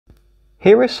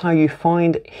Here is how you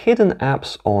find hidden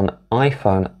apps on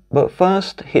iPhone, but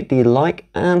first hit the like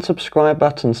and subscribe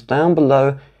buttons down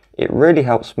below. It really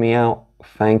helps me out,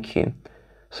 thank you.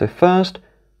 So first,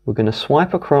 we're going to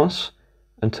swipe across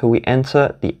until we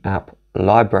enter the app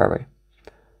library.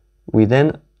 We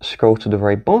then scroll to the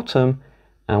very bottom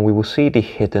and we will see the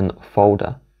hidden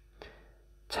folder.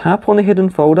 Tap on the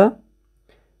hidden folder.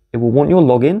 It will want your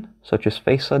login, such as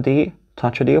Face ID,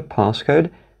 Touch ID or passcode,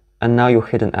 and now your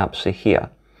hidden apps are here.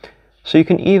 So you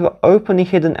can either open the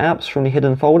hidden apps from the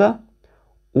hidden folder,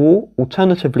 or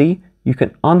alternatively, you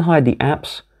can unhide the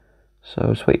apps. So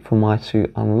let's wait for mine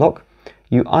to unlock.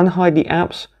 You unhide the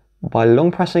apps by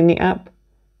long pressing the app,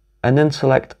 and then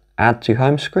select Add to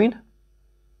Home Screen,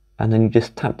 and then you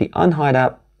just tap the unhide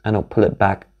app and it'll pull it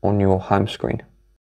back on your home screen.